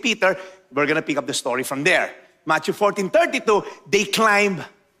he saved Peter. We're gonna pick up the story from there. Matthew 14:32, they climb,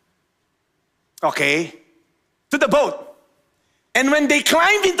 to the boat. And when they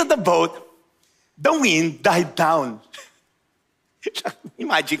climbed into the boat, the wind died down.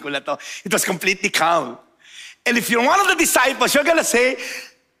 Imagine ko na to. It was completely calm. And if you're one of the disciples, you're gonna say,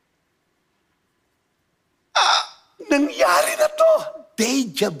 nangyari na to.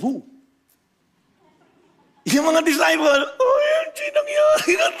 Deja vu. Yung mga disciples,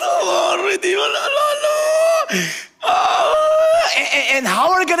 nangyari na to. Already malala. And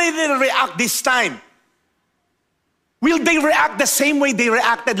how are we gonna react this time? Will they react the same way they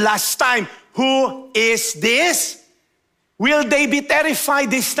reacted last time? Who is this? Will they be terrified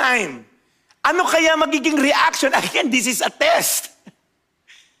this time? Ano kaya magiging reaction? Again, this is a test.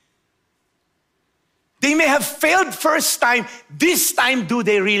 They may have failed first time. This time, do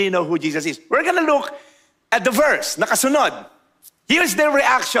they really know who Jesus is? We're gonna look at the verse. Nakasunod. Here's their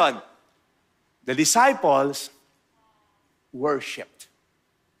reaction. The disciples worshipped.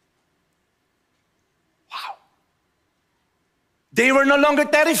 Wow. They were no longer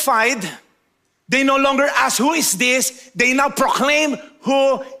terrified. They no longer ask, who is this? They now proclaim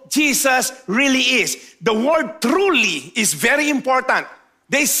who Jesus really is. The word truly is very important.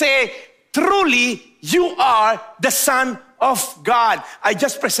 They say, truly, you are the Son of God. I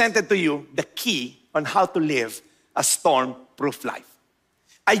just presented to you the key on how to live a storm-proof life.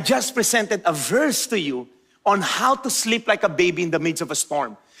 I just presented a verse to you on how to sleep like a baby in the midst of a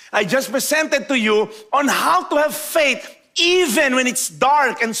storm. I just presented to you on how to have faith even when it's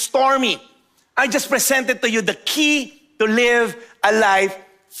dark and stormy. I just presented to you the key to live a life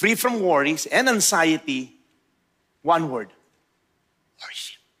free from worries and anxiety. One word: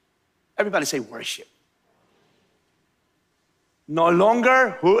 worship. Everybody say worship. No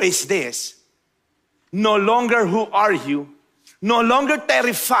longer, who is this? No longer, who are you? No longer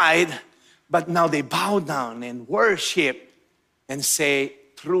terrified, but now they bow down and worship and say,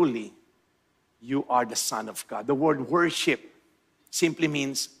 truly, you are the Son of God. The word worship simply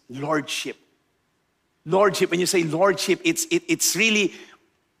means lordship. Lordship, when you say lordship, it's really,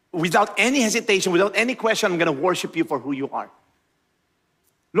 without any hesitation, without any question, I'm going to worship you for who you are.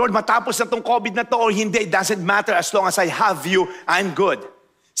 Lord, matapos na tong COVID na to or hindi, it doesn't matter as long as I have you, I'm good.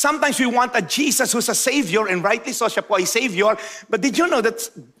 Sometimes we want a Jesus who's a Savior, and rightly so, siya po ay Savior. But did you know that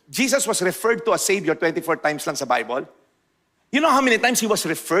Jesus was referred to as Savior 24 times lang sa Bible? You know how many times He was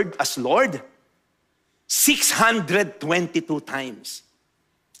referred as Lord? 622 times.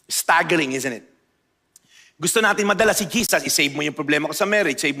 Staggering, isn't it? Gusto natin madala si Jesus, isave mo yung problema ko sa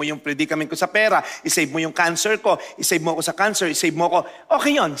marriage, isave mo yung predicament ko sa pera, isave mo yung cancer ko, isave mo ako sa cancer, isave mo ako.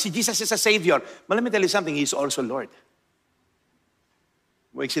 Okay yun, si Jesus is a Savior. But let me tell you something, He is also Lord.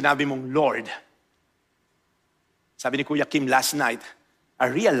 Kung sinabi mong Lord, sabi ni Kuya Kim last night,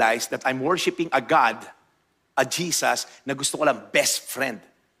 I realized that I'm worshiping a God, a Jesus, na gusto ko lang best friend.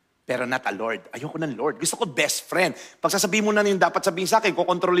 Pero not a Lord. Ayoko ng Lord. Gusto ko best friend. Pag sasabihin mo na yung dapat sabihin sa akin,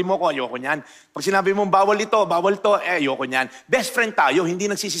 kukontrolin mo ko, ayoko niyan. Pag sinabi mo bawal ito, ayoko niyan. Best friend tayo, hindi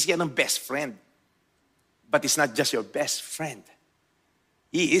nagsisisiyan ng best friend. But it's not just your best friend.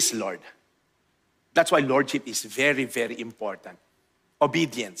 He is Lord. That's why lordship is very, very important.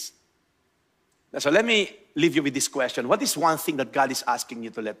 Obedience. So let me leave you with this question. What is one thing that God is asking you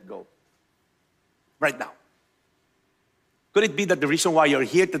to let go? Right now. Could it be that the reason why you're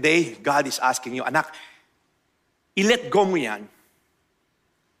here today, God is asking you, anak, i-let go mo yan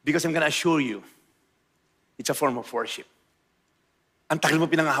because I'm gonna assure you, it's a form of worship. Ang tagal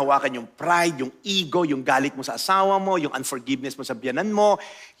mo pinangahawakan yung pride, yung ego, yung galit mo sa asawa mo, yung unforgiveness mo sa biyanan mo,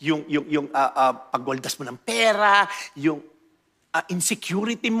 yung pagwaldas mo ng pera, yung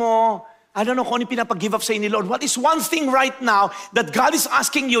insecurity mo. I don't know kung ano pinapag-give up sa ni Lord. What is one thing right now that God is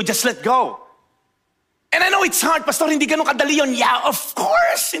asking you, just let go? And I know it's hard, Pastor, hindi ganun kadali yun. Yeah, of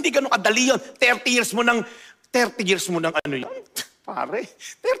course, hindi ganun kadali yun. 30 years mo ng ano yan? Pare,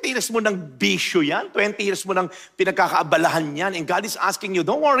 30 years mo ng bisyo yan. 20 years mo ng pinagkakaabalahan yan. And God is asking you,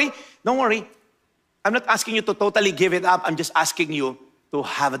 don't worry. I'm not asking you to totally give it up. I'm just asking you to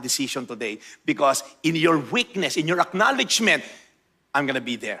have a decision today. Because in your weakness, in your acknowledgement, I'm gonna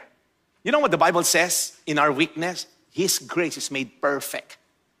be there. You know what the Bible says? In our weakness, His grace is made perfect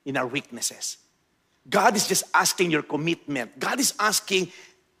in our weaknesses. God is just asking your commitment. God is asking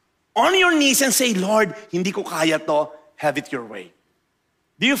on your knees and say, Lord, hindi ko kaya to, have it your way.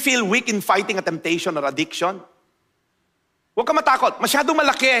 Do you feel weak in fighting a temptation or addiction? Huwag ka matakot. Masyadong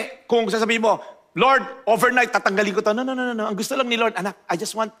malaki kung sasabihin mo, Lord, overnight, tatanggalin ko to. No. Ang gusto lang ni Lord, anak, I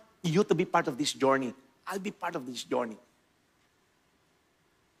just want you to be part of this journey. I'll be part of this journey.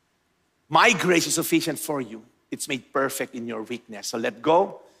 My grace is sufficient for you. It's made perfect in your weakness. So let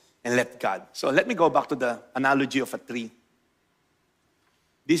go and let God. So let me go back to the analogy of a tree.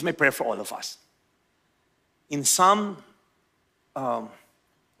 This is my prayer for all of us. In Psalm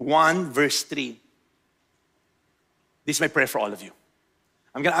 1 verse 3, this is my prayer for all of you.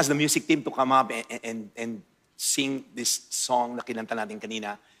 I'm going to ask the music team to come up and sing this song na kinanta natin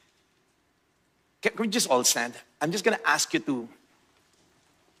kanina. Can we just all stand? I'm just going to ask you to,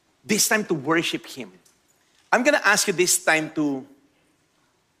 this time to worship Him. I'm going to ask you this time to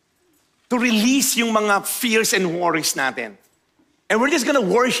release yung mga fears and worries natin. And we're just gonna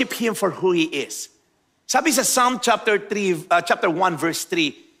worship Him for who He is. Sabi sa Psalm chapter 1, verse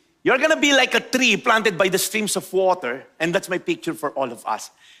 3, you're gonna be like a tree planted by the streams of water, and that's my picture for all of us.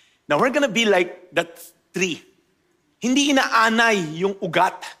 Now, we're gonna be like that tree. Hindi inaanay yung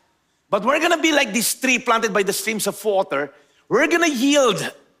ugat, but we're gonna be like this tree planted by the streams of water. We're gonna yield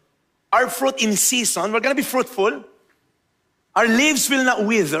our fruit in season. We're gonna be fruitful. Our leaves will not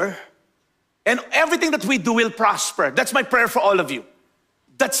wither. And everything that we do will prosper. That's my prayer for all of you.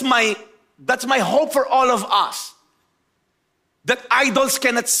 That's my hope for all of us. That idols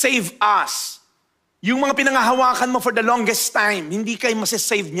cannot save us. Yung mga pinangahawakan mo for the longest time, hindi kayo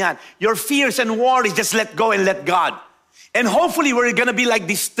masasave niyan. Your fears and worries, just let go and let God. And hopefully we're gonna be like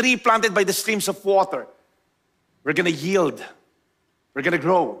this tree planted by the streams of water. We're gonna yield. We're gonna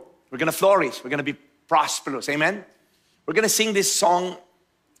grow. We're gonna flourish. We're gonna be prosperous. Amen? We're gonna sing this song,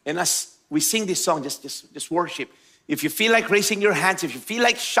 and as we sing this song, just worship. If you feel like raising your hands, if you feel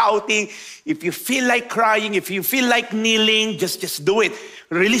like shouting, if you feel like crying, if you feel like kneeling, just do it.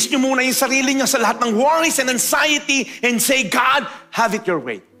 Release nyo muna yung sarili nyo sa lahat ng worries and anxiety and say, God, have it your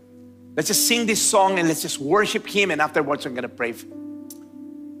way. Let's just sing this song and let's just worship Him, and afterwards I'm gonna pray for you.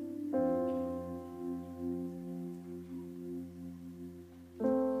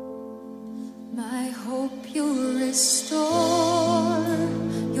 My hope you restore.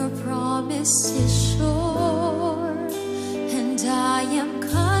 Your promise is sure, and I am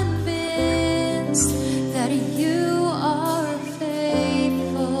convinced that you are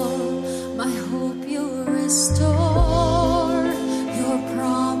faithful. My hope you restore. Your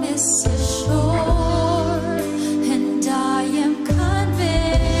promise is sure, and I am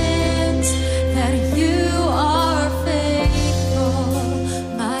convinced that you are faithful.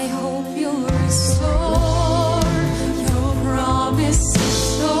 My hope you restore. Your promise is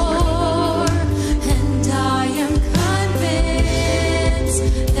sure, and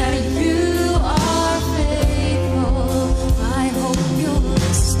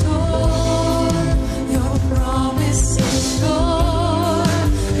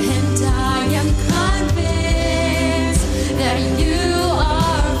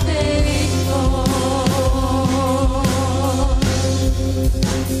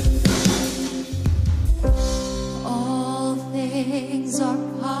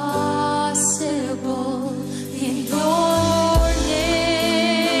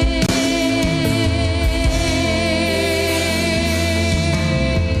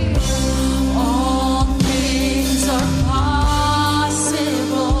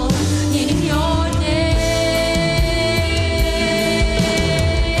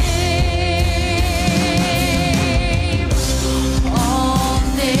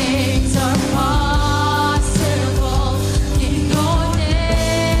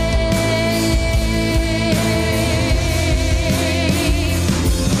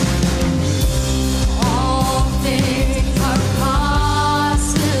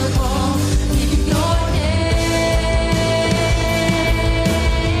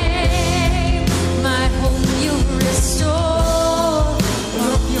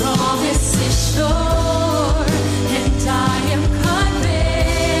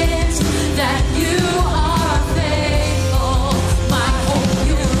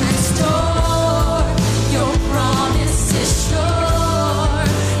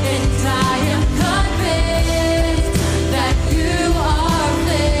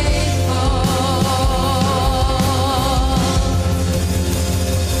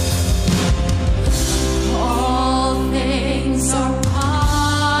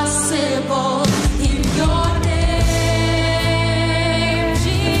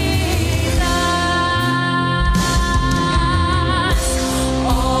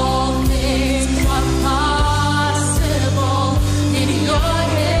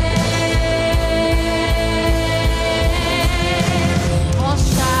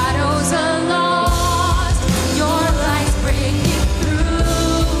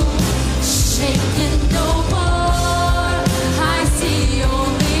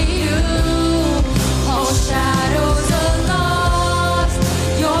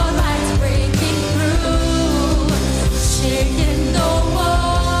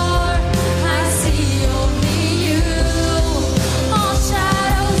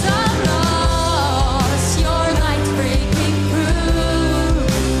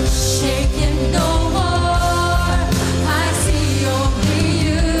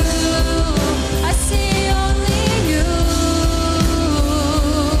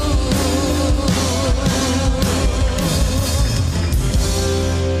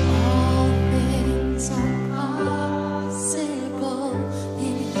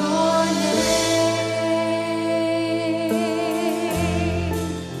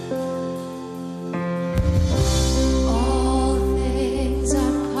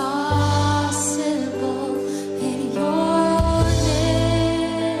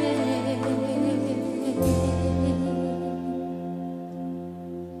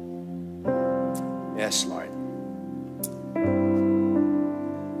Yes, Lord.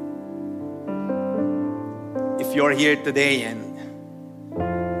 If you're here today and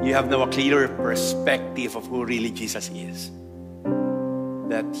you have now a clearer perspective of who really Jesus is,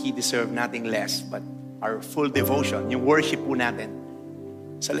 that He deserved nothing less but our full devotion, yung worship po natin.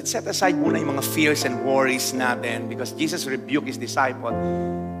 So let's set aside muna yung mga fears and worries natin, because Jesus rebuked His disciple.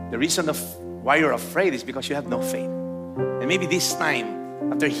 The reason of why you're afraid is because you have no faith. And maybe this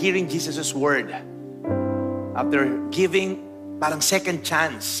time, after hearing Jesus' word, after giving parang second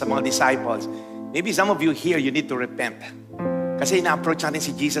chance sa mga disciples, maybe some of you here, you need to repent. Kasi ina-approach natin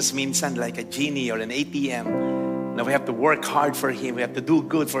si Jesus minsan like a genie or an ATM. Now we have to work hard for Him. We have to do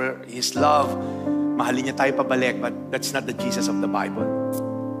good for His love. Mahalin niya tayo pabalik, but that's not the Jesus of the Bible.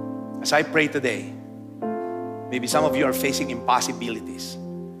 As I pray today, maybe some of you are facing impossibilities.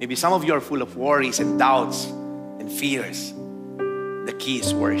 Maybe some of you are full of worries and doubts and fears. The key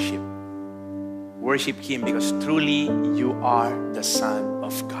is worship. Worship Him because truly you are the Son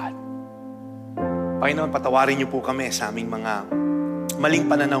of God. Panginoon, patawarin niyo po kami sa aming mga maling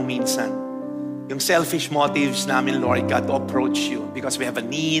pananaw minsan. Yung selfish motives namin, Lord God, to approach you because we have a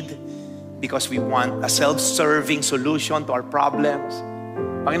need, because we want a self-serving solution to our problems.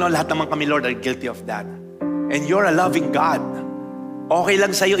 Panginoon, lahat naman kami, Lord, are guilty of that. And you're a loving God. Okay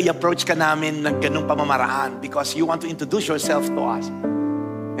lang sa'yo, i-approach ka namin ng ganung pamamaraan because you want to introduce yourself to us.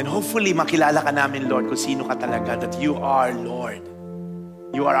 And hopefully, makilala ka namin, Lord, kung sino ka talaga, that you are Lord.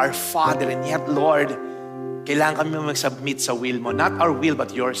 You are our Father, and yet, Lord, kailangan kami mag-submit sa will mo. Not our will,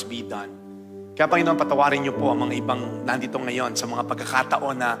 but yours be done. Kaya, Panginoon, patawarin niyo po ang mga ibang nandito ngayon sa mga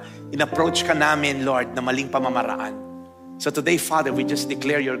pagkakataon na in-approach ka namin, Lord, na maling pamamaraan. So today, Father, we just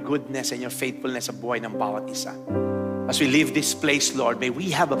declare your goodness and your faithfulness sa buhay ng bawat isa. As we leave this place, Lord, may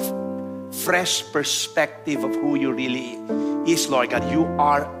we have a fresh perspective of who you really is, Lord God. You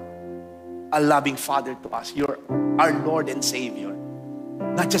are a loving Father to us. You're our Lord and Savior.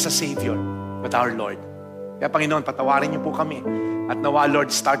 Not just a Savior, but our Lord. Kaya Panginoon, patawarin niyo po kami. At nawa,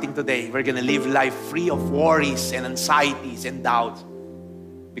 Lord, starting today, we're gonna live life free of worries and anxieties and doubts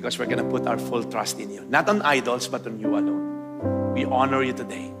because we're gonna put our full trust in you. Not on idols, but on you alone. We honor you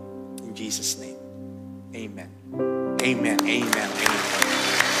today. In Jesus' name. Amen. Amen. Amen. Amen.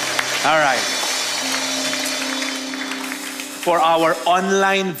 All right. For our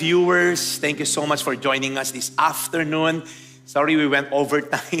online viewers, thank you so much for joining us this afternoon. Sorry we went over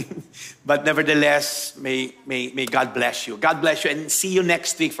time, but nevertheless, may God bless you. God bless you, and see you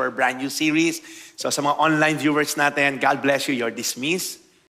next week for a brand new series. So sa mga online viewers natin, God bless you. You're dismissed.